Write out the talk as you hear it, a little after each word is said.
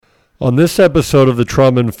On this episode of the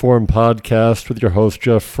Trauma Informed podcast with your host,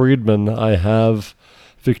 Jeff Friedman, I have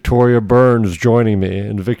Victoria Burns joining me.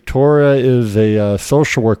 And Victoria is a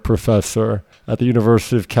social work professor at the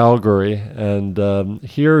University of Calgary. And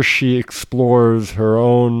here she explores her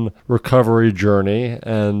own recovery journey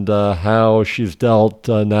and how she's dealt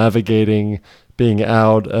navigating being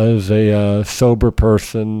out as a sober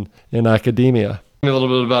person in academia. A little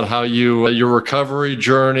bit about how your recovery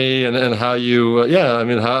journey and how you,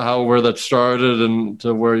 how where that started and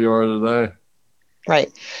to where you are today.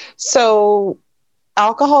 Right. So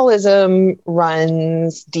alcoholism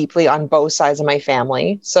runs deeply on both sides of my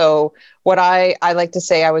family. So what I like to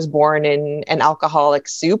say, I was born in an alcoholic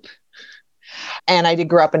soup, and I did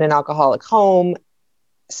grow up in an alcoholic home.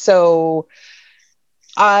 So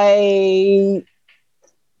I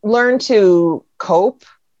learned to cope,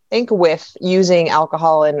 I think, with using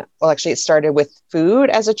alcohol. And well, actually it started with food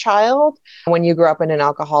as a child. When you grow up in an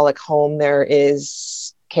alcoholic home, there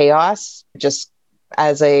is chaos just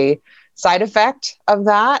as a side effect of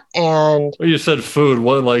that. And well, you said food.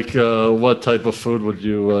 What type of food would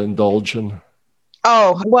you indulge in?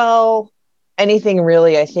 Oh, well, anything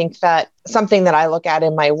really. I think that something that I look at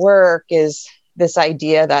in my work is this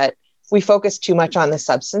idea that we focus too much on the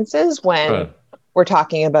substances when we're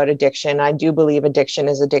talking about addiction. I do believe addiction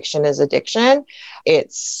is addiction is addiction.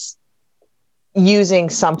 It's using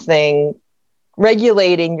something,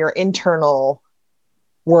 regulating your internal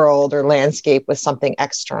world or landscape with something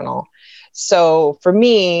external. So for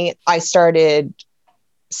me, I started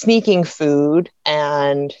sneaking food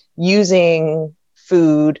and using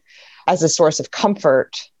food as a source of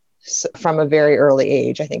comfort from a very early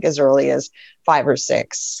age, I think as early as 5 or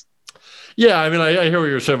 6. Yeah, I mean, I hear what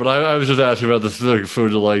you're saying, but I was just asking about the specific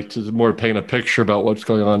food to more paint a picture about what's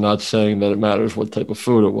going on, not saying that it matters what type of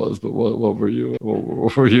food it was, but what do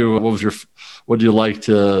you like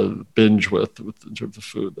to binge with in terms of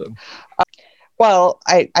food then? Well,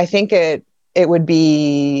 I think it would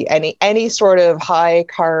be any sort of high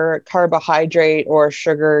carbohydrate or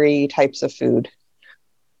sugary types of food.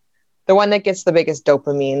 The one that gets the biggest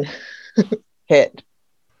dopamine hit.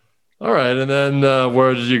 All right, and then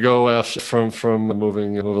where did you go after from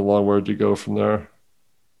moving along? Where did you go from there?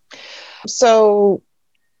 So,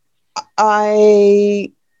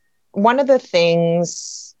 one of the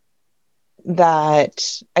things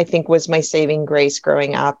that I think was my saving grace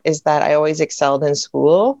growing up is that I always excelled in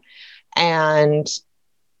school, and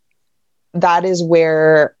that is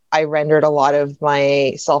where I rendered a lot of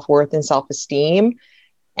my self-worth and self-esteem.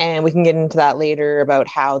 And we can get into that later about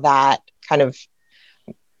how that kind of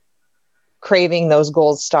craving those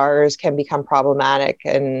gold stars can become problematic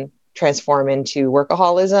and transform into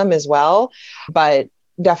workaholism as well. But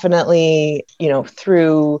definitely,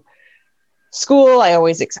 through school,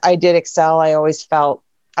 I did excel. I always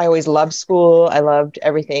loved school. I loved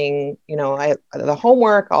everything, the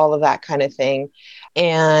homework, all of that kind of thing.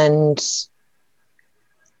 And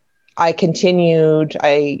I continued,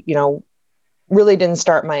 I really didn't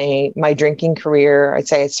start my drinking career. I'd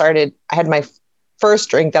say I had my first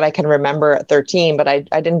drink that I can remember at 13, but I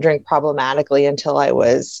didn't drink problematically until I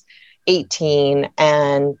was 18.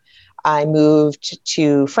 And I moved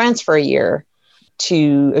to France for a year.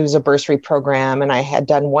 It was a bursary program, and I had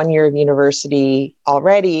done 1 year of university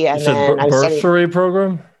already. And then bursary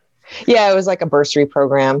program? Yeah, it was like a bursary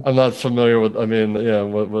program. I'm not familiar with,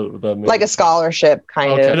 what that means? Like a scholarship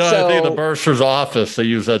kind of. No, I think in the bursar's office, they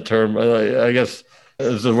use that term. I guess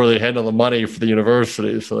is where they handle the money for the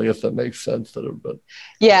university. So I guess that makes sense.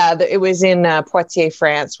 Yeah, it was in Poitiers,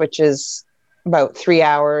 France, which is about 3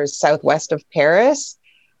 hours southwest of Paris.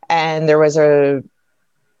 And there was a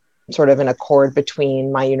sort of an accord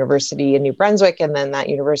between my university in New Brunswick and then that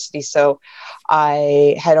university. So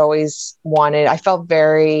I had always I felt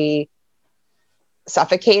very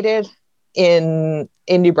suffocated in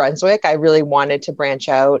New Brunswick. I really wanted to branch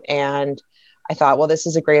out, and I thought, well, this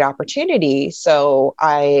is a great opportunity. So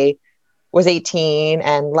I was 18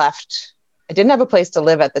 and left. I didn't have a place to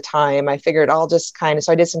live at the time. I figured so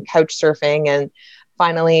I did some couch surfing and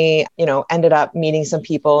finally, ended up meeting some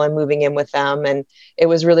people and moving in with them. And it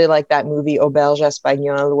was really like that movie Auberge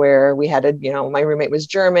Espagnole, where we had my roommate was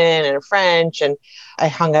German and a French, and I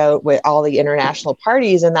hung out with all the international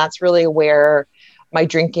parties. And that's really where my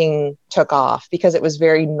drinking took off, because it was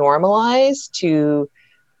very normalized to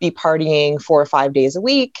be partying 4 or 5 days a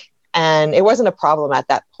week. And it wasn't a problem at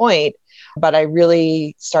that point, but I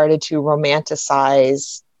really started to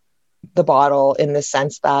romanticize the bottle in the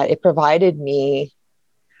sense that it provided me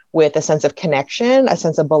with a sense of connection, a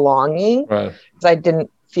sense of belonging. Right. Because I didn't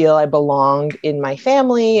feel I belonged in my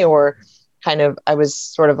family or I was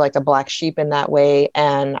sort of like a black sheep in that way.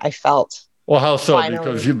 And I felt, well, how so?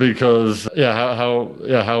 finally, Because how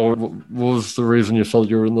what was the reason you felt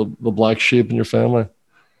you were in the black sheep in your family?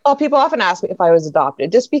 well, people often ask me if I was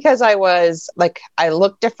adopted, just because I was like, I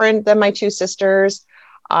looked different than my two sisters.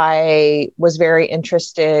 I was very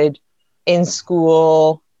interested in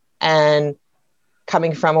school, and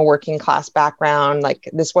coming from a working class background, like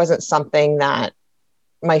this wasn't something that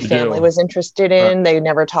my family was interested in. Right. They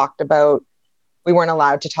never talked about, we weren't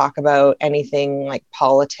allowed to talk about anything like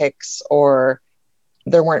politics, or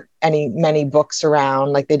there weren't many books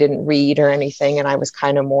around, like they didn't read or anything. And I was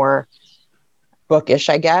kind of more bookish,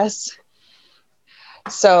 I guess.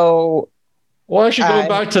 So, well, actually, going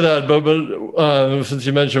back to that, but since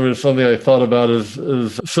you mentioned it, something I thought about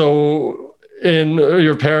is so in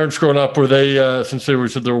your parents growing up, were they since they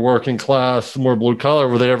said they were working class, more blue collar,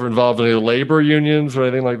 were they ever involved in any labor unions or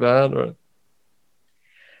anything like that? Or?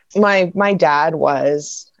 My dad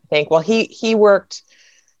was, I think. Well, he worked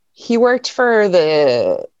for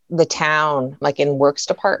the town, like in works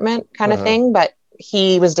department kind of thing, but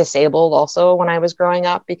he was disabled also when I was growing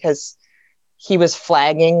up, because he was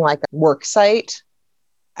flagging like a work site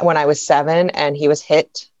when I was 7, and he was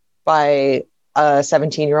hit by a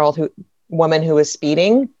 17-year-old woman who was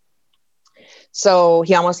speeding. So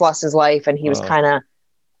he almost lost his life, and he was kind of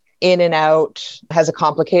in and out, has a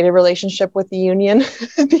complicated relationship with the union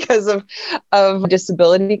because of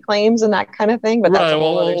disability claims and that kind of thing. But that's a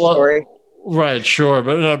whole other story. Right, sure.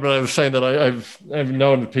 But I was saying that I've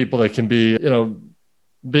known people that can be,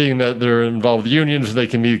 being that they're involved with unions, they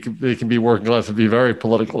can be working class and be very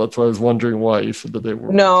political. That's why I was wondering why you said that they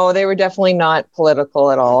were. No, they were definitely not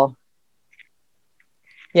political at all.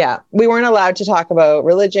 Yeah, we weren't allowed to talk about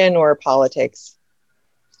religion or politics.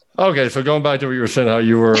 Okay, so going back to what you were saying, how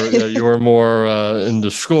you were more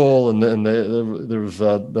into school, and there was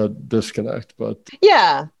that disconnect. But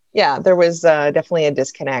yeah, there was definitely a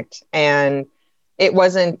disconnect, and it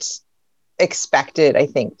wasn't expected, I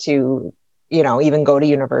think, to even go to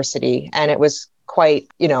university. And it was quite,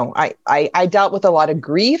 I dealt with a lot of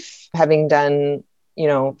grief having done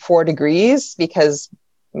 4 degrees, because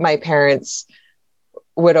my parents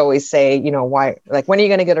would always say, why, like, when are you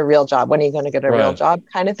going to get a real job? When are you going to get a real job,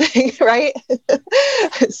 kind of thing, right?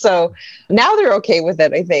 So now they're okay with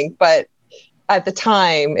it, I think. But at the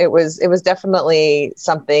time, it was definitely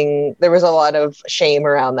something, there was a lot of shame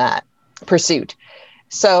around that pursuit.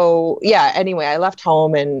 So yeah, anyway, I left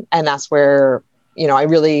home, and that's where, I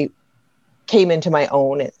really came into my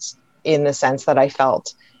own. It's in the sense that I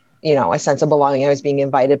felt, a sense of belonging. I was being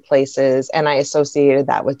invited places, and I associated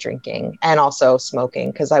that with drinking and also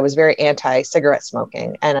smoking, because I was very anti-cigarette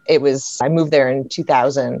smoking. And I moved there in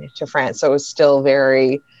 2000 to France. So it was still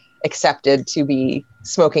very accepted to be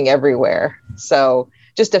smoking everywhere. So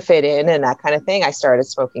just to fit in and that kind of thing, I started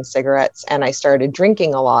smoking cigarettes, and I started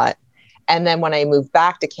drinking a lot. And then when I moved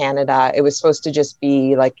back to Canada, it was supposed to just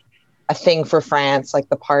be like a thing for France, like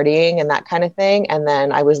the partying and that kind of thing. And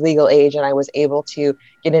then I was legal age, and I was able to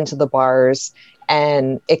get into the bars,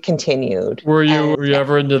 and it continued. Were you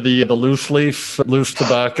ever into the loose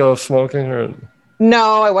tobacco smoking? Or?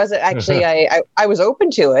 No, I wasn't actually. I was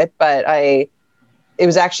open to it, but it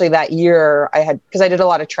was actually that year because I did a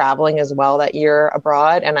lot of traveling as well that year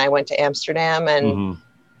abroad, and I went to Amsterdam and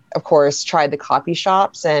of course tried the coffee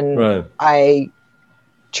shops, and I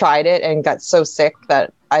tried it and got so sick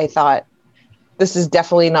that I thought, this is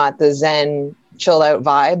definitely not the Zen chilled out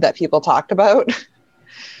vibe that people talked about.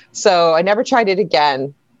 So I never tried it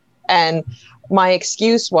again. And my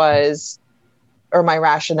excuse was, or my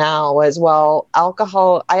rationale was, well,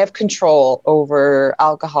 alcohol, I have control over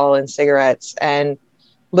alcohol and cigarettes. And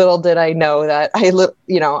little did I know that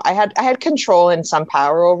I had control and some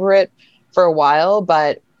power over it for a while,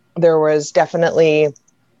 but there was definitely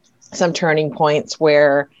some turning points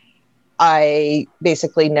where I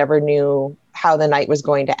basically never knew how the night was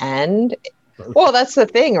going to end. Well, that's the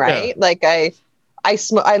thing, right? Yeah. Like I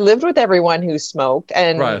lived with everyone who smoked,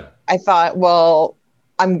 and I thought, well,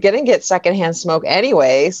 I'm going to get secondhand smoke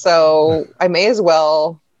anyway, so I may as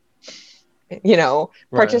well,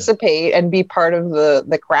 participate and be part of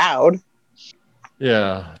the crowd.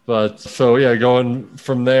 Yeah, but so yeah, going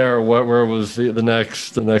from there, where was the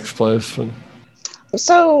next place?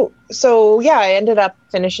 So yeah, I ended up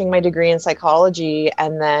finishing my degree in psychology,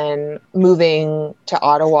 and then moving to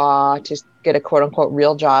Ottawa to get a quote unquote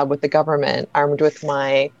real job with the government, armed with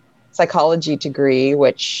my psychology degree,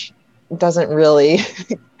 which doesn't really,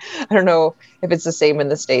 I don't know if it's the same in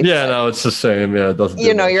the States. Yeah, no, it's the same. Yeah, it doesn't.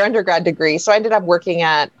 Your undergrad degree. So I ended up working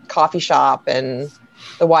at coffee shop and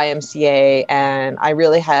the YMCA, and I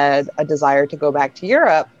really had a desire to go back to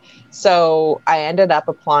Europe. So I ended up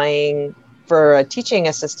applying for a teaching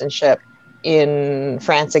assistantship in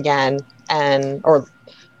France again, or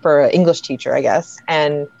for an English teacher, I guess,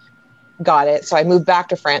 and got it. So I moved back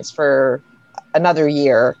to France for another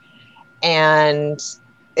year. And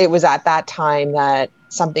it was at that time that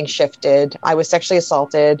something shifted. I was sexually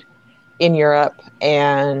assaulted in Europe,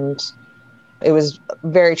 and it was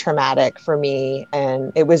very traumatic for me.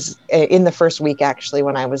 And it was in the first week, actually,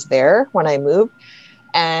 when I was there, when I moved.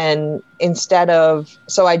 And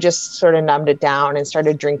so I just sort of numbed it down and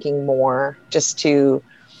started drinking more, just to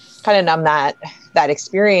kind of numb that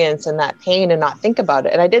experience and that pain and not think about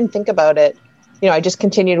it. And I didn't think about it. I just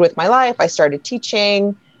continued with my life. I started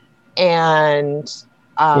teaching, and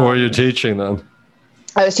what were you teaching then?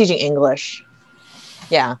 I was teaching English.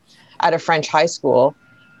 Yeah. At a French high school.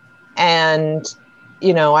 And,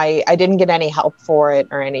 I didn't get any help for it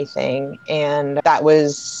or anything. And that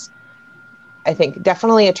was, I think,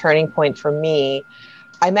 definitely a turning point for me.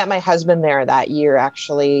 I met my husband there that year,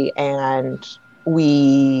 actually, and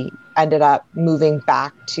we ended up moving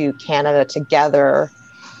back to Canada together.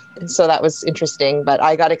 And so that was interesting, but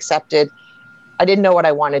I got accepted. I didn't know what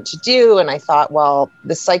I wanted to do. And I thought, well,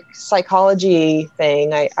 the psychology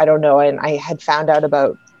thing, I don't know. And I had found out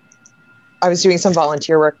I was doing some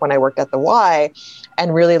volunteer work when I worked at the Y,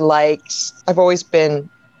 and really I've always been,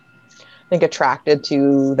 I think, attracted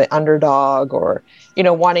to the underdog, or,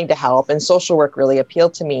 wanting to help, and social work really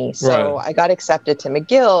appealed to me. So right. I got accepted to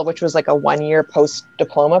McGill, which was like a 1-year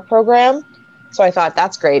post-diploma program. So I thought,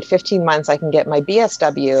 that's great. 15 months, I can get my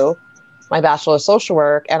BSW, my Bachelor of Social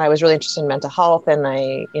Work. And I was really interested in mental health. And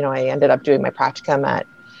I ended up doing my practicum at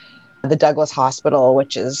the Douglas Hospital,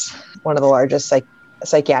 which is one of the largest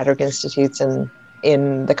psychiatric institutes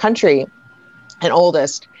in the country, and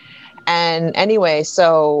oldest. And anyway,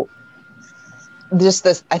 so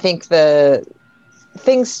I think the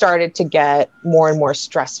things started to get more and more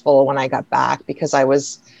stressful when I got back, because I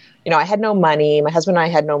was, I had no money. My husband and I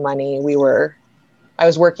had no money. I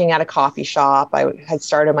was working at a coffee shop. I had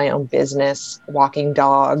started my own business, walking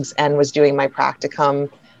dogs, and was doing my practicum,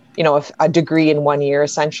 a degree in 1 year,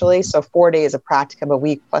 essentially. So 4 days of practicum a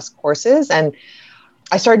week plus courses. And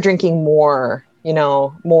I started drinking more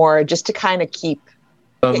just to kind of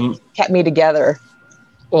kept me together.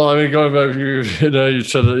 Well, I mean, going back, you said that,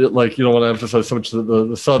 you don't want to emphasize so much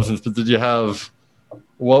the substance, but did you have,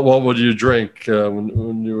 what would you drink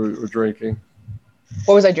when you were drinking?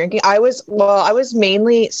 What was I drinking? I was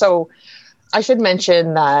mainly, so I should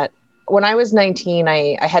mention that when I was 19,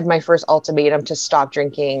 I had my first ultimatum to stop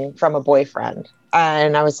drinking from a boyfriend.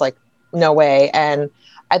 And I was like, no way. And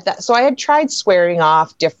so I had tried swearing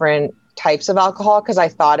off different types of alcohol, because I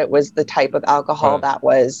thought it was the type of alcohol that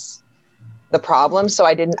was the problem. So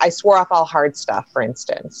I swore off all hard stuff, for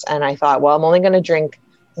instance. And I thought, well, I'm only going to drink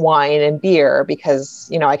wine and beer because,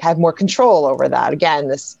 I have more control over that. Again,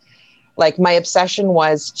 my obsession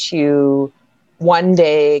was to one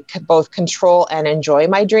day both control and enjoy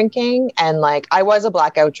my drinking. And I was a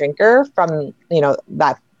blackout drinker from,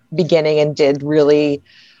 that beginning, and did really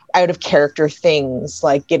out of character things,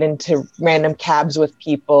 like get into random cabs with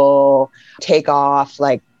people, take off.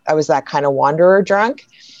 I was that kind of wanderer drunk.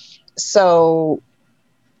 So,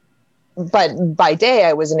 but by day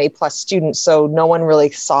I was an A+ student, so no one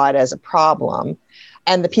really saw it as a problem.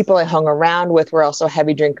 And the people I hung around with were also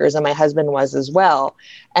heavy drinkers, and my husband was as well.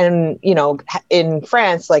 And, in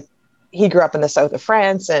France, he grew up in the south of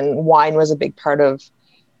France, and wine was a big part of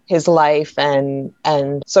his life. And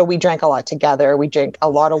so we drank a lot together. We drank a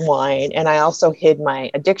lot of wine. And I also hid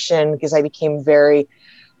my addiction because I became very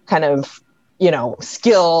kind of,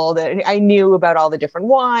 skilled. I knew about all the different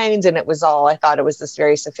wines, and I thought it was this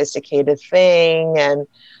very sophisticated thing and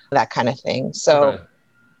that kind of thing. So,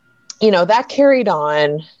 that carried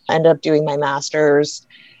on. I ended up doing my master's.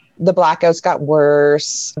 The blackouts got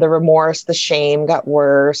worse. The remorse, the shame got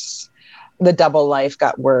worse. The double life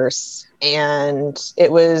got worse. And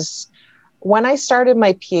it was when I started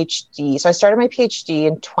my PhD. So I started my PhD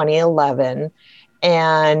in 2011,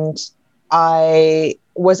 and I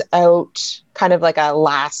was out kind of like a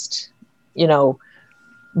last,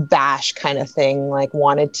 bash kind of thing,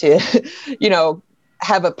 wanted to,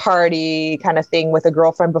 have a party kind of thing with a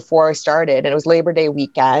girlfriend before I started. And it was Labor Day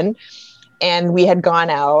weekend, and we had gone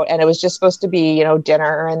out, and it was just supposed to be,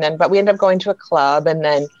 dinner. But we ended up going to a club. And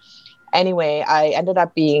then anyway, I ended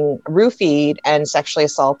up being roofied and sexually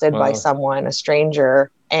assaulted by someone, a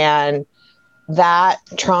stranger. And that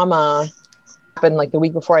trauma happened the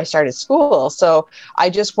week before I started school. So I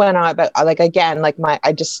just went on, but I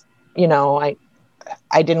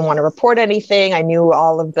didn't want to report anything. I knew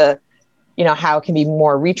all of the how it can be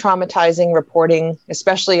more re-traumatizing reporting,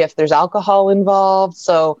 especially if there's alcohol involved.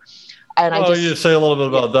 So, and you say a little bit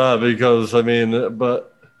about that, because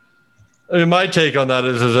my take on that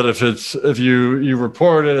is that if you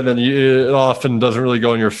report it and then it often doesn't really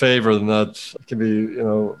go in your favor, then that can be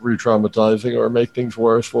re-traumatizing or make things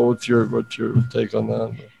worse. Well, what's your take on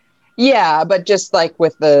that? Yeah, but just like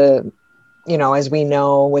with the, as we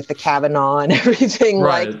know, with the Kavanaugh and everything,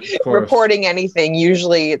 right, like reporting anything,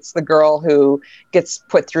 usually it's the girl who gets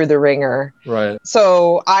put through the ringer. Right.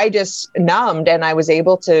 So I just numbed, and I was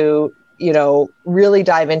able to, really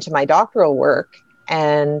dive into my doctoral work.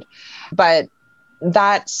 But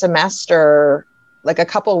that semester, like a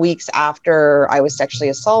couple of weeks after I was sexually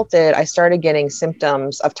assaulted, I started getting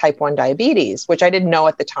symptoms of type 1 diabetes, which I didn't know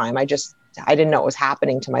at the time. I didn't know it was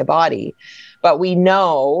happening to my body. But we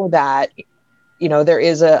know that, there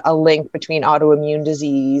is a link between autoimmune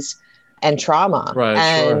disease and trauma. Right,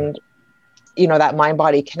 and, that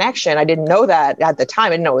mind-body connection. I didn't know that at the time. I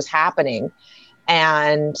didn't know it was happening.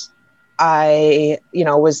 And I,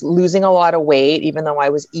 was losing a lot of weight, even though I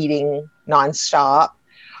was eating nonstop.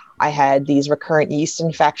 I had these recurrent yeast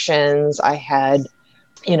infections. I had,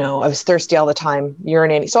 I was thirsty all the time,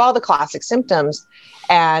 urinating. So all the classic symptoms.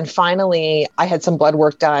 And finally, I had some blood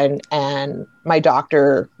work done, and my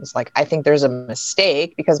doctor was like, I think there's a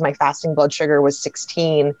mistake, because my fasting blood sugar was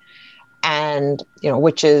 16, and,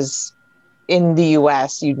 which is in the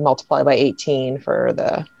US, you'd multiply by 18 for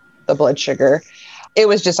the blood sugar. It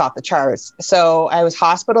was just off the charts. So I was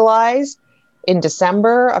hospitalized in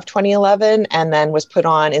December of 2011 and then was put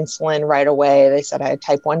on insulin right away. They said I had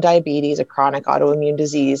type 1 diabetes, a chronic autoimmune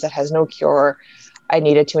disease that has no cure. I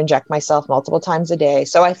needed to inject myself multiple times a day.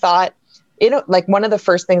 So I thought, like one of the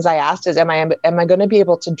first things I asked is, am I going to be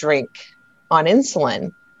able to drink on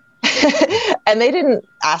insulin? And they didn't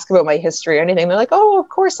ask about my history or anything. They're like, oh, of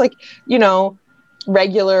course, like,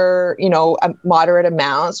 regular, moderate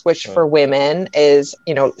amounts, which for women is,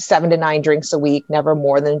 7 to 9 drinks a week, never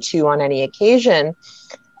more than 2 on any occasion.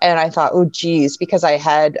 And I thought, oh, geez, because I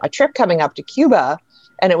had a trip coming up to Cuba,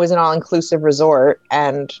 and it was an all-inclusive resort,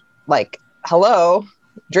 and like, hello,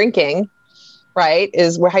 drinking, right,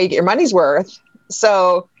 is how you get your money's worth.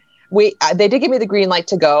 So they did give me the green light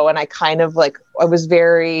to go, and I kind of I was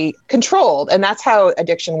very controlled. And that's how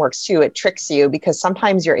addiction works too. It tricks you, because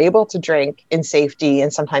sometimes you're able to drink in safety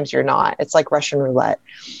and sometimes you're not. It's like Russian roulette.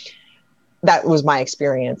 That was my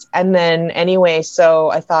experience. And then anyway, so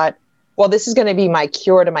I thought, well, this is going to be my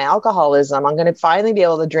cure to my alcoholism. I'm going to finally be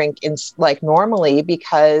able to drink normally,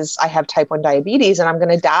 because I have type 1 diabetes, and I'm going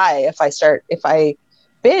to die if I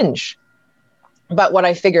binge. But what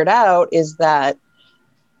I figured out is that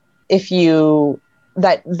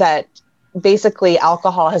that basically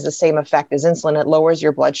alcohol has the same effect as insulin. It lowers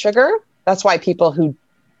your blood sugar. That's why people who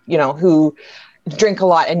drink a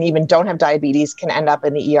lot and even don't have diabetes can end up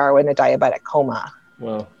in the ER in a diabetic coma.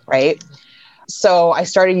 Wow. Right. So I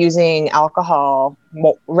started using alcohol,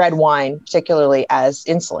 red wine particularly, as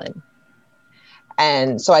insulin.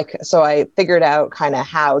 And so I figured out kind of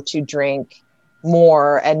how to drink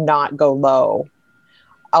more and not go low.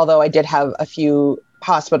 Although I did have a few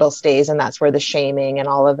hospital stays, and that's where the shaming and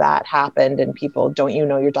all of that happened. And people, don't you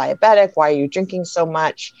know you're diabetic? Why are you drinking so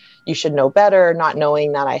much? You should know better, not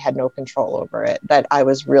knowing that I had no control over it, that I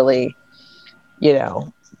was really,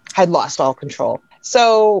 had lost all control.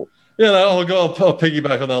 So yeah, I'll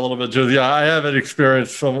piggyback on that a little bit, Josie. Yeah, I haven't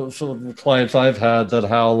experienced some of the clients I've had that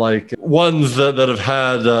how like ones that have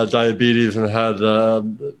had diabetes and had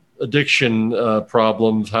addiction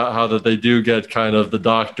problems, how that they do get kind of the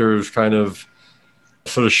doctors kind of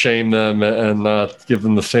sort of shame them and not give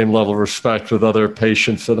them the same level of respect with other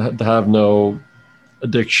patients that have no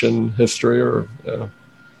addiction history or.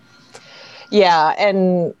 Yeah,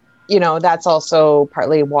 and that's also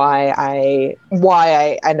partly why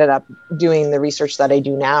I ended up doing the research that I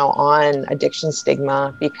do now on addiction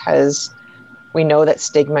stigma, because we know that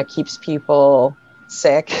stigma keeps people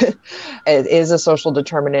sick. It is a social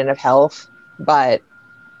determinant of health, but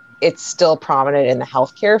it's still prominent in the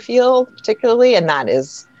healthcare field, particularly. And that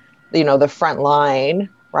is, the front line,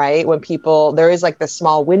 right? When there is like this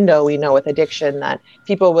small window, we know with addiction that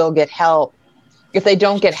people will get help. If they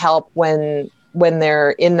don't get help when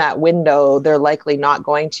they're in that window, they're likely not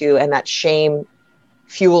going to. And that shame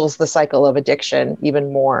fuels the cycle of addiction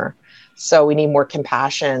even more. So we need more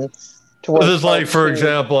compassion. This is like, for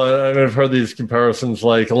example, I've heard these comparisons,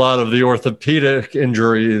 like a lot of the orthopedic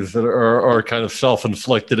injuries that are kind of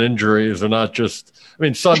self-inflicted injuries. Are not just,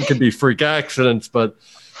 some can be freak accidents, but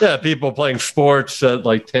yeah, people playing sports that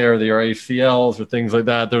like tear their ACLs or things like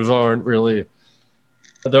that. Those aren't really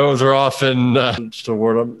Those are often just a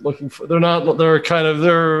word I'm looking for. They're not.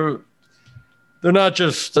 They're not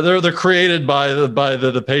just. They're created by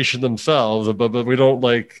the patient themselves. But we don't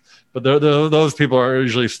like. But those people are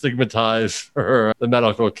usually stigmatized for the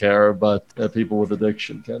medical care. But people with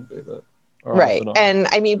addiction can be that. Right. And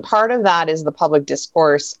I mean, part of that is the public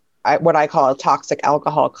discourse, what I call a toxic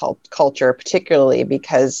alcohol culture, particularly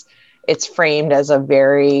because it's framed as a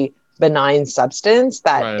very benign substance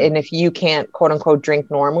that, right. And if you can't, quote unquote, drink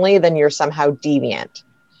normally, then you're somehow deviant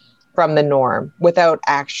from the norm without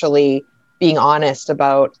actually being honest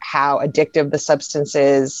about how addictive the substance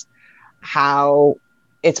is, how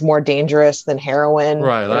it's more dangerous than heroin.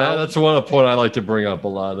 Right. That's one point I like to bring up a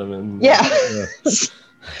lot. I mean, yeah.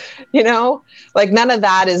 You know, like none of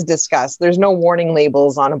that is discussed. There's no warning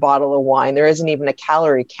labels on a bottle of wine. There isn't even a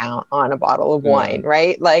calorie count on a bottle of wine,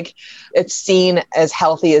 right? Like it's seen as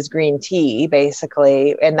healthy as green tea,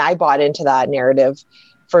 basically. And I bought into that narrative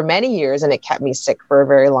for many years, and it kept me sick for a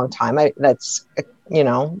very long time. That's, you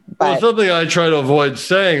know, but something I try to avoid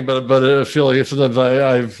saying, but I feel like sometimes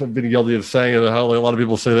I've been guilty of saying it. How like a lot of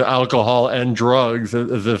people say that alcohol and drugs,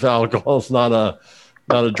 as if alcohol is not a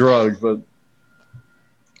drug, but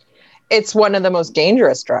it's one of the most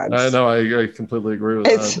dangerous drugs. I know. I completely agree with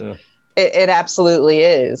that. Yeah. It absolutely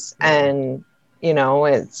is. And, you know,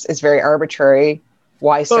 it's very arbitrary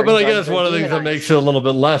why certain but I guess one of the things that makes it a little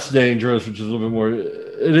bit less dangerous, which is a little bit more,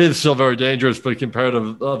 it is still very dangerous, but compared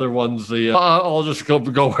to other ones, I'll just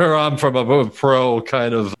go where I'm from. I'm a pro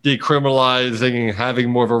kind of decriminalizing and having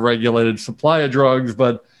more of a regulated supply of drugs.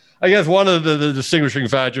 But I guess one of the distinguishing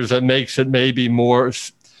factors that makes it maybe more,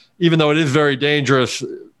 even though it is very dangerous,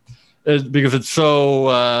 is because it's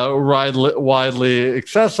so widely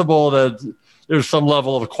accessible that there's some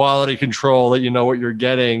level of quality control that you know what you're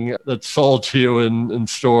getting that's sold to you in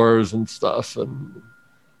stores and stuff, and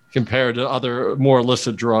compared to other more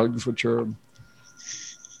illicit drugs, which are.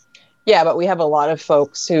 Yeah, but we have a lot of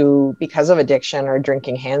folks who, because of addiction, are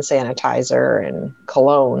drinking hand sanitizer and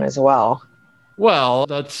cologne as well. Well,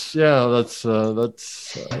 that's that.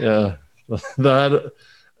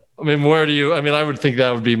 I mean, I would think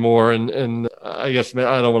that would be more, and I guess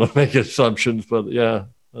I don't want to make assumptions, but yeah,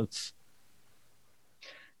 that's.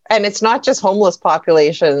 And it's not just homeless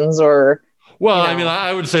populations or. Well, you know. I mean,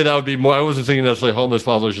 I would say that would be more. I wasn't thinking necessarily homeless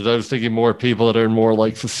populations. I was thinking more people that are in more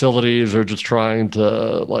like facilities or just trying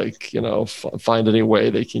to find any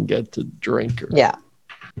way they can get to drink.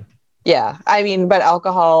 Yeah. I mean, but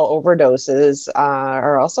alcohol overdoses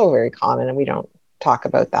are also very common, and we don't talk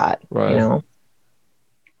about that. Right. You know.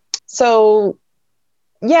 So,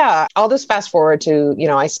 yeah, I'll just fast forward to,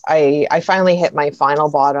 I finally hit my final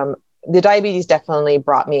bottom. The diabetes definitely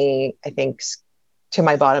brought me, I think, to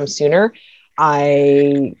my bottom sooner.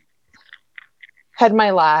 I had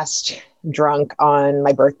my last drunk on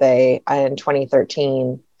my birthday in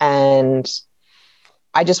 2013. And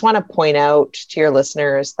I just want to point out to your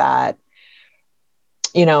listeners that,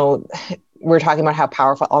 we're talking about how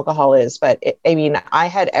powerful alcohol is, but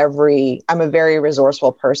I'm a very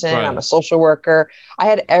resourceful person. Right. I'm a social worker. I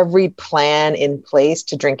had every plan in place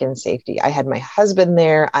to drink in safety. I had my husband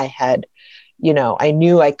there. I had, I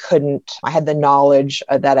knew I couldn't, I had the knowledge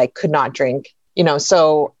that I could not drink,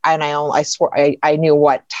 so, and I swore, I knew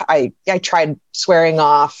what I tried swearing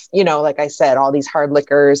off, like I said, all these hard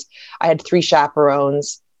liquors. I had 3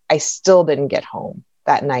 chaperones. I still didn't get home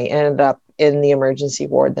that night. I ended up in the emergency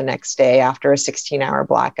ward the next day after a 16-hour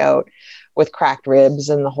blackout with cracked ribs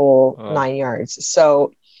and the whole 9 yards.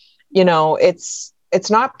 So, it's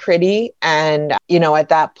not pretty. And, at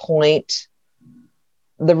that point,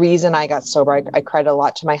 the reason I got sober, I cried a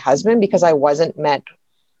lot to my husband because I wasn't met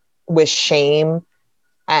with shame.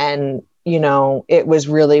 And, it was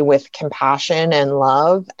really with compassion and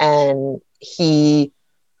love. And he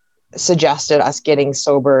suggested us getting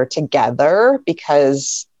sober together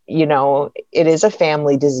because it is a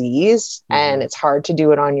family disease and it's hard to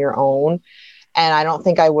do it on your own. And I don't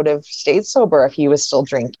think I would have stayed sober if he was still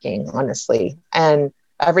drinking, honestly. And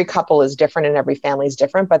every couple is different and every family is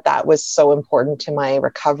different, but that was so important to my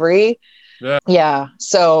recovery. Yeah.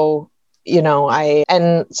 So,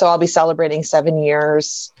 so I'll be celebrating 7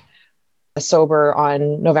 years sober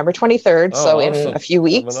on November 23rd. So awesome. In a few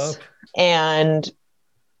weeks. And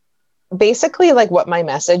basically, like what my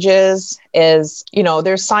message is,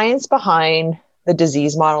 there's science behind the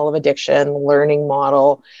disease model of addiction, learning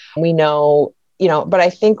model. We know, but I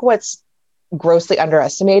think what's grossly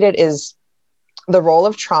underestimated is the role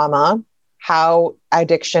of trauma, how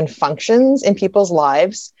addiction functions in people's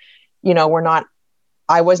lives.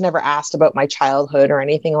 I was never asked about my childhood or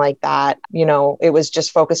anything like that. It was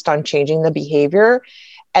just focused on changing the behavior.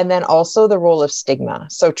 And then also the role of stigma.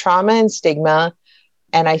 So trauma and stigma.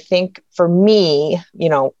 And I think for me,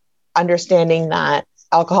 understanding that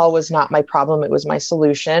alcohol was not my problem, it was my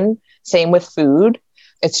solution. Same with food.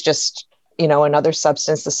 It's just, another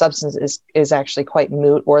substance. The substance is actually quite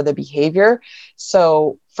moot, or the behavior.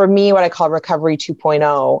 So for me, what I call recovery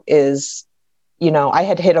 2.0 is, I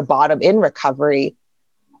had hit a bottom in recovery,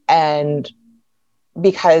 and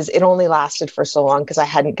because it only lasted for so long because I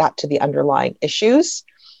hadn't got to the underlying issues.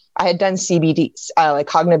 I had done CBD, like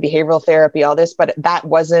cognitive behavioral therapy, all this, but that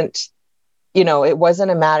wasn't, it wasn't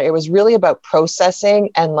a matter. It was really about processing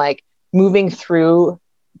and like moving through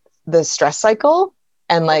the stress cycle.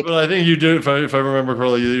 And like, but I think you did, if I remember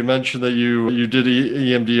correctly, you mentioned that you did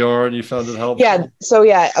EMDR and you found it helpful. Yeah. So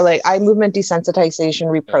yeah, like eye movement desensitization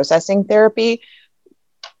reprocessing therapy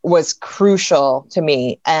was crucial to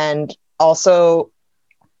me. And also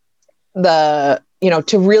to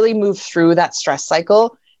really move through that stress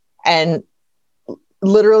cycle and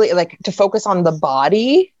literally like to focus on the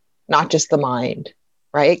body, not just the mind.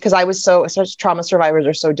 Right. Because such trauma survivors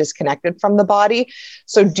are so disconnected from the body.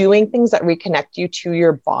 So doing things that reconnect you to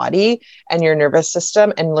your body and your nervous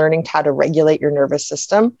system and learning how to regulate your nervous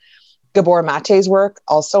system. Gabor Mate's work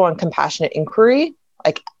also on compassionate inquiry,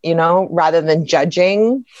 like, rather than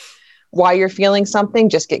judging why you're feeling something,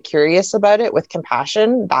 just get curious about it with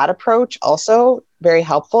compassion. That approach also very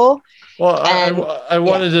helpful. Well, I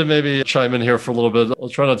wanted to maybe chime in here for a little bit. I'll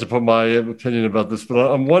try not to put my opinion about this,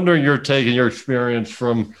 but I'm wondering your take and your experience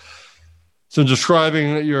from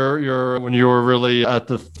describing your when you were really at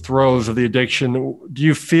the throes of the addiction. Do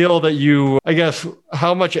you feel that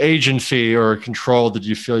how much agency or control did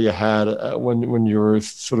you feel you had when you were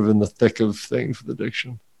sort of in the thick of things with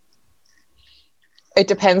addiction? It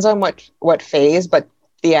depends on what phase, but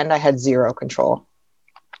the end I had zero control.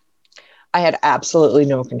 I had absolutely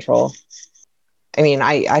no control. I mean,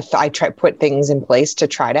 I put things in place to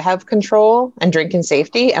try to have control and drink in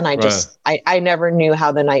safety. And I never knew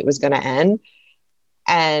how the night was going to end.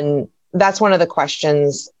 And that's one of the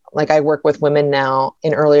questions, like I work with women now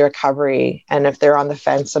in early recovery. And if they're on the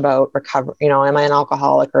fence about recovery, am I an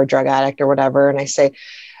alcoholic or a drug addict or whatever? And I say,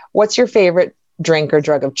 what's your favorite drink or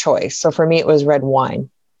drug of choice? So for me, it was red wine.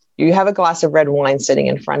 You have a glass of red wine sitting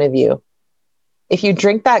in front of you. If you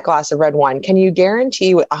drink that glass of red wine, can you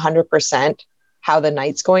guarantee 100% how the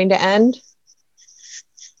night's going to end?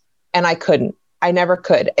 And I couldn't. I never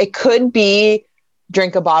could. It could be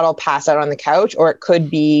drink a bottle, pass out on the couch, or it could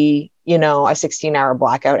be, a 16-hour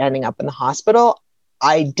blackout ending up in the hospital.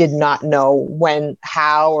 I did not know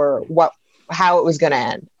how it was going to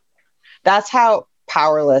end. That's how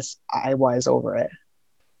powerless I was over it.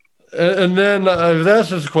 And then I've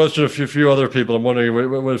asked this question to a few other people. I'm wondering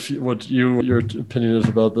what your opinion is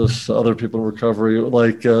about this. Other people in recovery,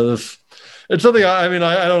 like this. It's something I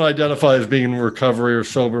don't identify as being in recovery or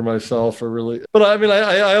sober myself, or really. But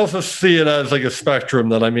I also see it as like a spectrum.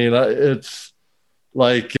 That it's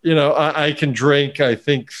like I can drink, I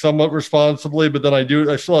think, somewhat responsibly, but then I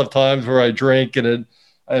still have times where I drink and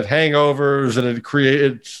I have hangovers and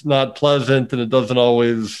it's not pleasant and it doesn't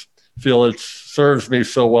always feel it serves me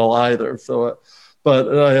so well either. So, but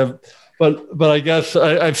I guess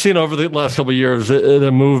I've seen over the last couple of years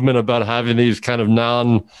the movement about having these kind of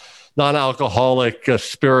non-alcoholic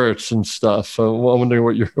spirits and stuff. So I'm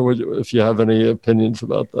wondering if you have any opinions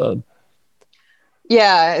about that.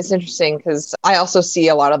 Yeah, it's interesting because I also see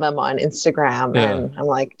a lot of them on Instagram and I'm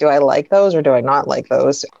like, do I like those or do I not like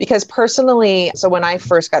those? Because personally, so when I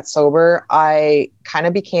first got sober, I kind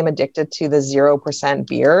of became addicted to the 0%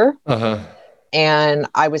 beer. Uh-huh. And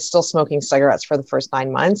I was still smoking cigarettes for the first 9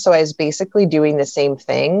 months. So I was basically doing the same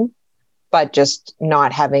thing, but just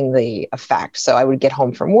not having the effect. So I would get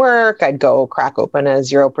home from work, I'd go crack open a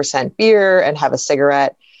 0% beer and have a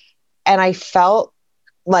cigarette. And I felt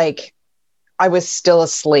like I was still a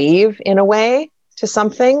slave in a way to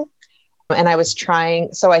something. And I was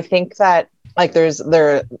trying. So I think that like there's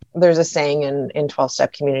a saying in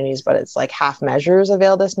 12-step communities, but it's like half measures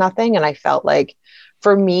availed us nothing. And I felt like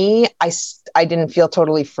for me, I didn't feel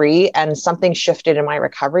totally free, and something shifted in my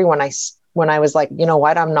recovery when I was like, you know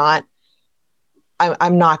what, I'm not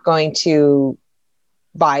going to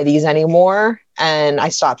buy these anymore. And I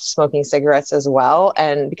stopped smoking cigarettes as well.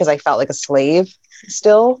 And because I felt like a slave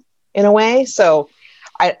still in a way. So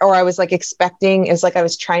I was like expecting, it's like I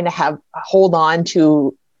was trying to hold on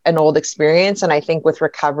to an old experience. And I think with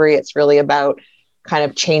recovery, it's really about kind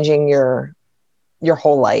of changing your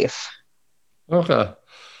whole life. Okay.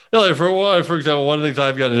 Yeah, like for example, one of the things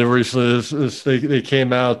I've gotten into recently is they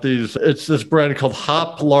came out it's this brand called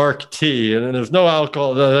Hop Lark Tea, and there's no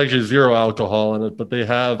alcohol, there's actually zero alcohol in it, but I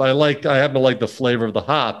happen to like the flavor of the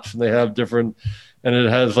hops, and they have different, and it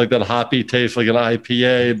has like that hoppy taste like an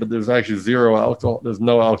IPA, but there's actually zero alcohol. There's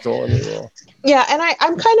no alcohol in it at all. Yeah, and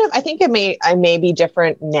I think I may be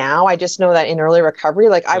different now. I just know that in early recovery,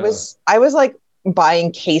 like I was like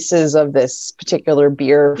buying cases of this particular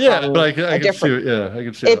beer. Yeah, but I can see it. Yeah, I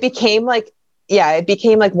can see it. Became like, it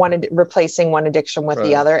became like replacing one addiction with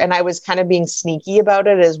the other. And I was kind of being sneaky about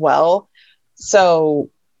it as well. So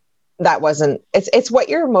that wasn't, it's what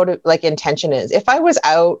your motive, like intention is. If I was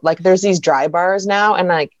out, like there's these dry bars now. And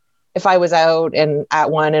like, if I was out and at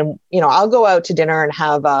one and, I'll go out to dinner and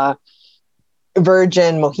have a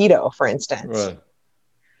virgin mojito, for instance,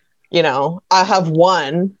 I have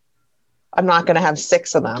one. I'm not going to have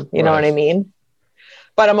 6 of them. You know what I mean?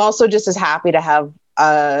 But I'm also just as happy to have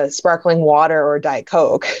sparkling water or Diet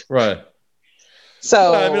Coke. Right.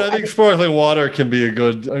 So I think sparkling water can be a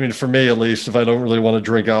good, for me at least, if I don't really want to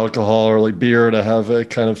drink alcohol or like beer, to have a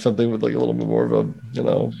kind of something with like a little bit more of a,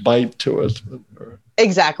 bite to it.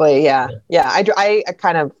 Exactly. Yeah. I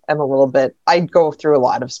kind of am a little bit, I go through a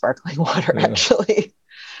lot of sparkling water actually.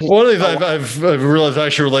 One of the things I've realized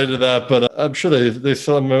actually related to that, but I'm sure they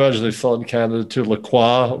sell, I imagine they sell it in Canada too, La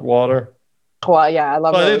Croix water. Well, yeah, I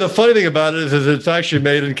love it. I think the funny thing about it is it's actually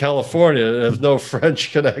made in California. It has no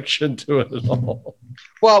French connection to it at all.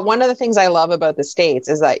 Well, one of the things I love about the States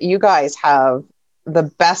is that you guys have the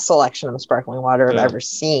best selection of sparkling water I've ever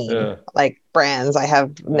seen. Yeah. Like brands I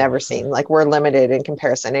have never seen. Like we're limited in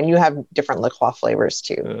comparison, and you have different La Croix flavors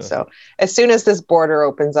too. Yeah. So as soon as this border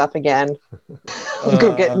opens up again, I'll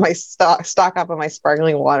go get my stock up on my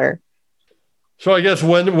sparkling water. So I guess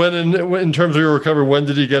when in terms of your recovery, when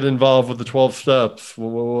did you get involved with the 12 steps?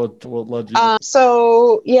 What led you?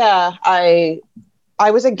 So yeah, I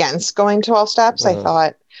was against going 12 steps. I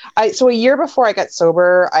thought so a year before I got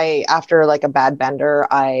sober, after like a bad bender,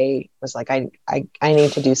 I was like, I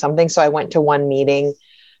need to do something. So I went to one meeting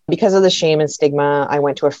because of the shame and stigma. I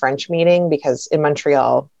went to a French meeting because in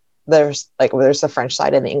Montreal, there's the French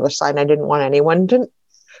side and the English side. And I didn't want anyone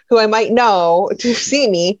who I might know to see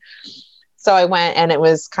me. So I went, and it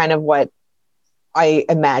was kind of what I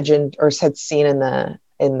imagined or had seen in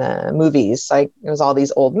the movies. Like it was all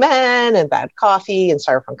these old men and bad coffee and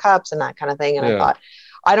styrofoam cups and that kind of thing. And I thought,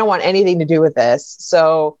 I don't want anything to do with this.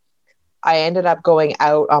 So I ended up going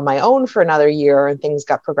out on my own for another year, and things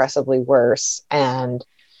got progressively worse. And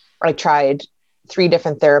I tried 3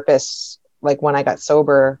 different therapists, like when I got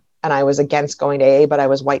sober, and I was against going to AA, but I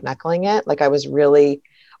was white knuckling it. Like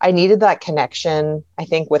I needed that connection, I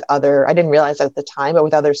think, with I didn't realize at the time, but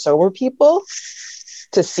with other sober people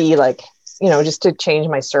to see just to change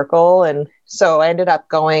my circle. And so I ended up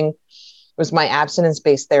going, it was my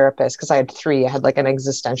abstinence-based therapist, because I had 3. I had like an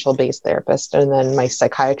existential-based therapist, and then my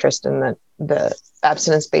psychiatrist, and the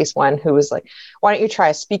abstinence-based one, who was like, why don't you try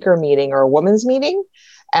a speaker meeting or a women's meeting?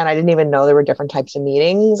 And I didn't even know there were different types of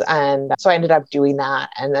meetings. And so I ended up doing that,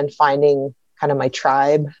 and then finding kind of my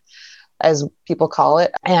tribe, as people call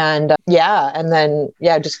it. And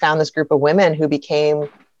just found this group of women who became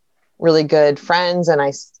really good friends. And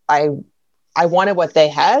I wanted what they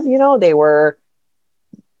had.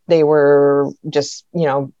 They were just,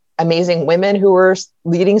 amazing women who were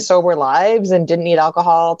leading sober lives and didn't need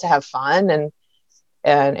alcohol to have fun.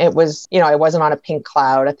 And it was, I wasn't on a pink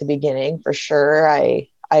cloud at the beginning, for sure. I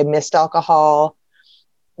missed alcohol.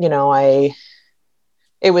 I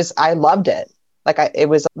loved it.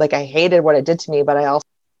 I hated what it did to me, but I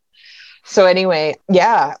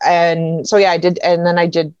did. And then I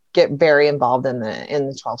did get very involved in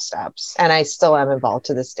the 12 steps, and I still am involved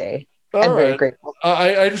to this day. I'm very grateful.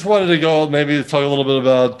 I just wanted to go maybe talk a little bit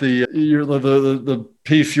about the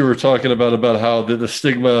piece you were talking about how the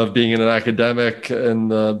stigma of being an academic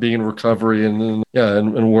and being in recovery and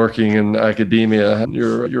working in academia,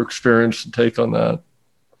 your experience and take on that.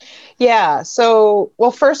 Yeah. So,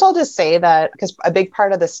 well, first I'll just say that because a big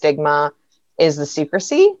part of the stigma is the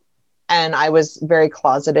secrecy. And I was very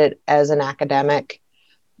closeted as an academic,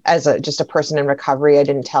 as just a person in recovery. I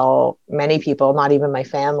didn't tell many people, not even my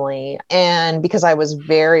family. And because I was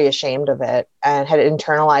very ashamed of it and had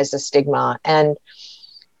internalized the stigma. And,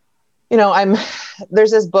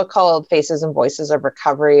 there's this book called Faces and Voices of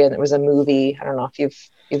Recovery, and it was a movie. I don't know if you've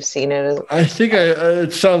seen it. I think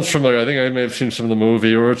it sounds familiar. I think I may have seen some of the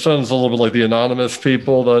movie, or it sounds a little bit like the Anonymous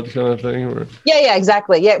people, that kind of thing. Or... Yeah,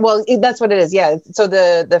 exactly. Yeah, well, that's what it is. Yeah. So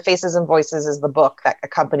the Faces and Voices is the book that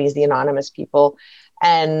accompanies the Anonymous people.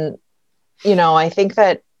 And, I think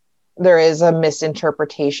that there is a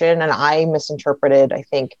misinterpretation, and I misinterpreted, I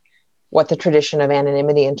think, what the tradition of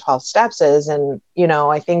anonymity in 12 steps is. And,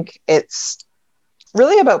 I think it's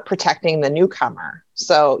really about protecting the newcomer.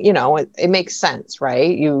 So, it makes sense,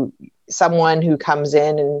 right? Someone who comes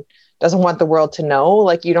in and doesn't want the world to know,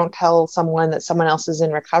 like, you don't tell someone that someone else is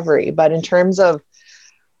in recovery. But in terms of,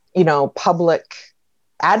 public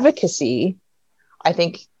advocacy, I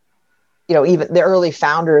think, even the early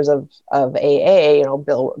founders of AA,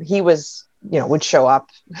 Bill, he was, would show up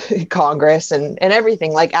in Congress and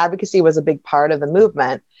everything. Like, advocacy was a big part of the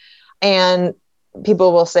movement. And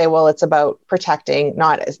people will say, well, it's about protecting,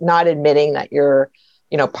 not admitting that you're,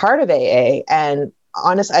 part of AA. And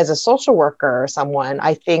honest, as a social worker or someone,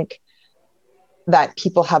 I think that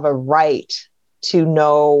people have a right to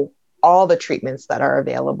know all the treatments that are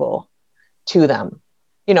available to them.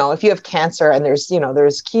 If you have cancer and there's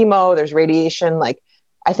chemo, there's radiation, like,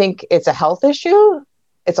 I think it's a health issue.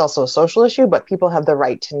 It's also a social issue, but people have the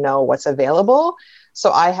right to know what's available.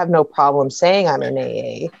 So I have no problem saying I'm in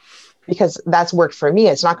AA, because that's worked for me.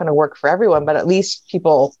 It's not going to work for everyone, but at least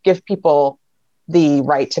give people the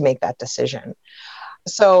right to make that decision.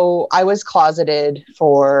 So I was closeted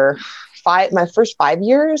for my first 5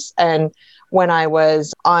 years. And when I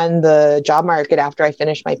was on the job market after I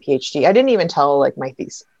finished my PhD, I didn't even tell my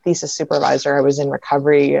thesis supervisor I was in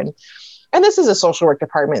recovery. And this is a social work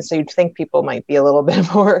department, so you'd think people might be a little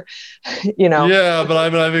bit more, Yeah, but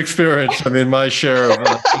I've experienced, my share of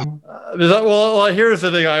well, here's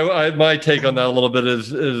the thing. My take on that a little bit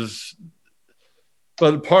is,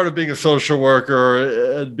 but part of being a social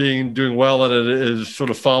worker and doing well in it is sort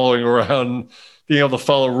of following around, being able to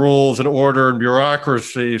follow rules and order and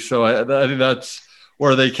bureaucracy. So I think that's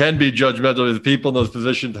where they can be judgmental. The people in those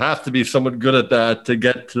positions have to be somewhat good at that to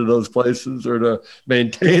get to those places or to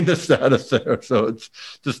maintain the status there. So it's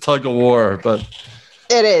just tug of war, but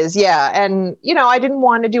it is. Yeah. And, I didn't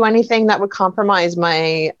want to do anything that would compromise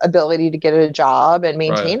my ability to get a job and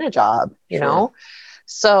maintain a job, you know?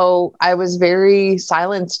 So I was very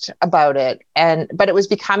silenced about it. But it was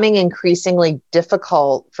becoming increasingly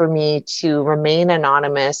difficult for me to remain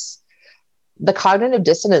anonymous. The cognitive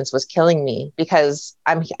dissonance was killing me, because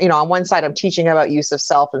I'm, on one side, I'm teaching about use of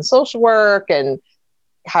self and social work and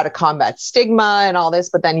how to combat stigma and all this,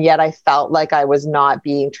 but then yet I felt like I was not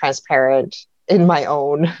being transparent in my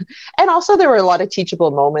own. And also there were a lot of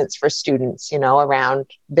teachable moments for students, around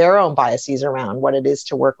their own biases around what it is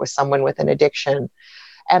to work with someone with an addiction.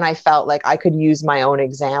 And I felt like I could use my own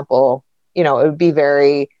example, it would be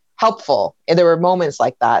very helpful. And there were moments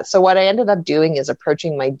like that. So what I ended up doing is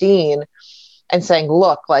approaching my dean and saying,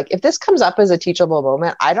 look, if this comes up as a teachable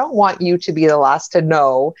moment, I don't want you to be the last to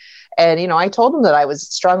know. And, I told him that I was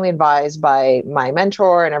strongly advised by my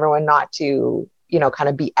mentor and everyone not to, kind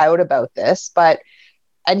of be out about this.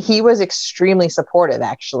 And he was extremely supportive,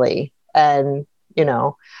 actually. And,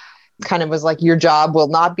 kind of was like, your job will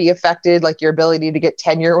not be affected. Like, your ability to get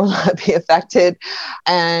tenure will not be affected.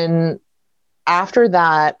 And after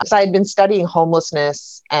that, so I had been studying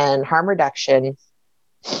homelessness and harm reduction.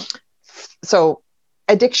 So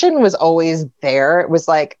addiction was always there. It was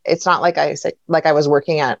like, it's not like I said, like I was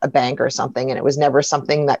working at a bank or something, and it was never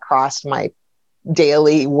something that crossed my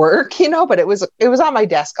daily work, but it was on my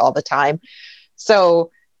desk all the time. So,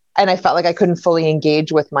 and I felt like I couldn't fully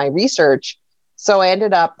engage with my research. So I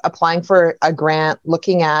ended up applying for a grant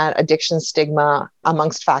looking at addiction stigma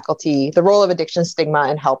amongst faculty, the role of addiction stigma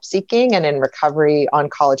in help seeking and in recovery on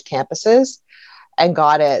college campuses, and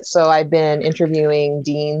got it. So I've been interviewing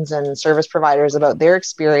deans and service providers about their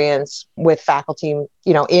experience with faculty,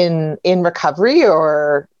 in recovery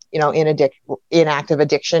or, in active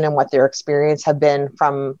addiction, and what their experience have been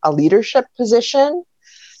from a leadership position.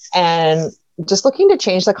 And just looking to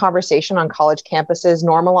change the conversation on college campuses,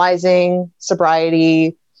 normalizing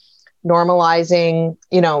sobriety, normalizing,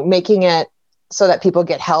 making it so that people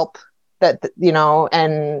get help, that,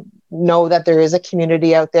 and know that there is a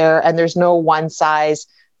community out there and there's no one size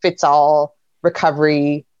fits all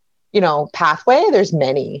recovery, pathway. There's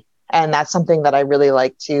many. And that's something that I really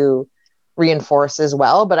like to reinforce as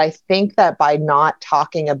well. But I think that by not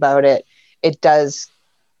talking about it, it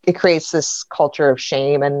creates this culture of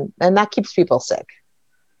shame, and that keeps people sick.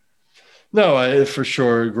 No, I for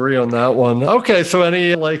sure agree on that one. Okay, so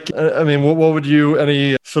what would you,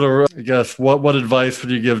 any sort of, I guess, what advice would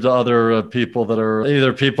you give to other people that are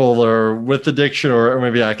either people that are with addiction or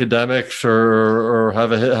maybe academics or have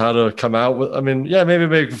how to come out with, maybe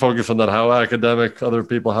we can focus on that. How academic, other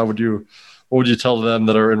people, what would you tell them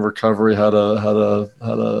that are in recovery, how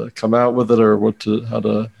to come out with it, or how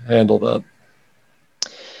to handle that?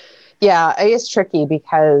 Yeah, it is tricky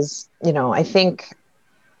because, I think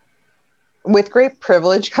with great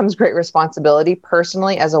privilege comes great responsibility.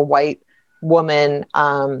 Personally, as a white woman,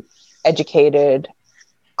 educated,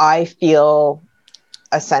 I feel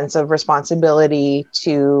a sense of responsibility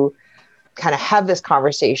to kind of have this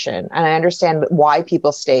conversation. And I understand why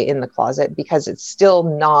people stay in the closet, because it's still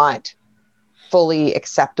not fully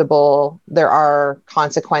acceptable. There are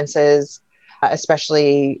consequences,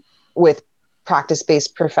 especially with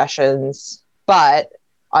practice-based professions. But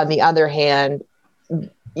on the other hand,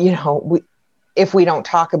 if we don't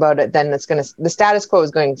talk about it, then the status quo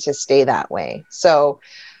is going to stay that way. So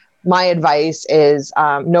my advice is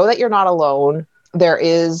know that you're not alone. There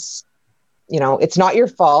is, it's not your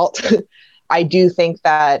fault. I do think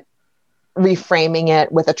that reframing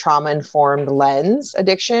it with a trauma-informed lens,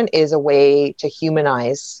 addiction is a way to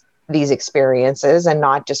humanize these experiences and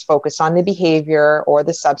not just focus on the behavior or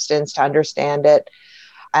the substance, to understand it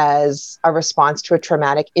as a response to a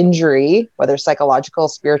traumatic injury, whether psychological,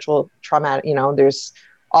 spiritual, traumatic, there's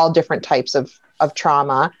all different types of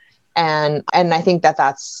trauma. And I think that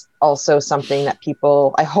that's also something that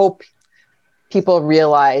I hope people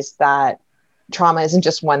realize, that trauma isn't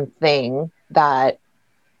just one thing, that,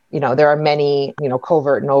 there are many,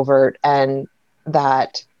 covert and overt, and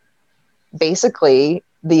that basically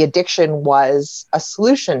the addiction was a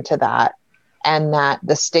solution to that. And that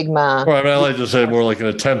the stigma... Well, I mean, I like to say more like an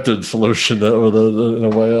attempted solution, in a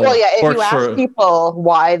way. Well, yeah, if you ask people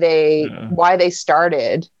why they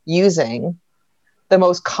started using, the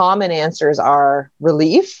most common answers are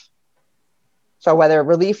relief. So whether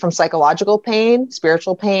relief from psychological pain,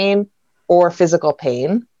 spiritual pain, or physical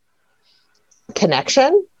pain,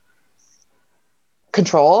 connection,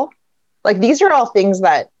 control, like these are all things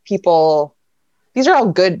that these are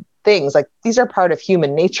all good things. Like these are part of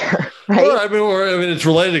human nature, right? Well, I mean, it's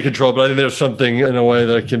related to control, but I think there's something in a way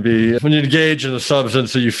that can be, when you engage in a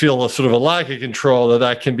substance that you feel a sort of a lack of control,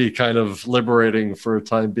 that can be kind of liberating for a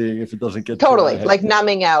time being if it doesn't get totally like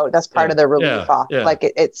numbing out. That's part of the relief off. Yeah. Like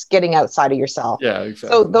it's getting outside of yourself. Yeah, exactly.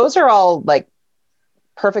 So those are all like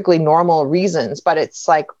perfectly normal reasons, but it's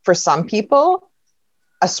like for some people,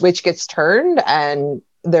 a switch gets turned and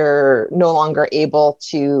they're no longer able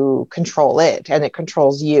to control it, and it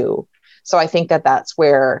controls you. So I think that that's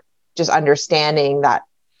where just understanding that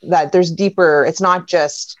there's deeper, it's not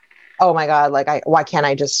just, oh my God, like why can't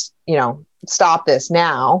I just, stop this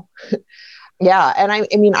now? Yeah. And I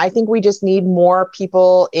mean, I think we just need more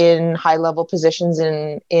people in high level positions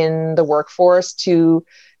in the workforce to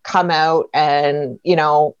come out and,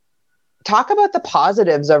 talk about the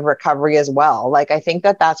positives of recovery as well. Like, I think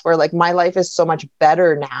that that's where like my life is so much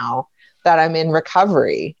better now that I'm in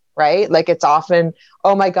recovery, right? Like it's often,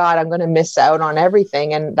 oh my God, I'm going to miss out on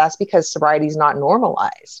everything. And that's because sobriety is not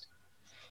normalized.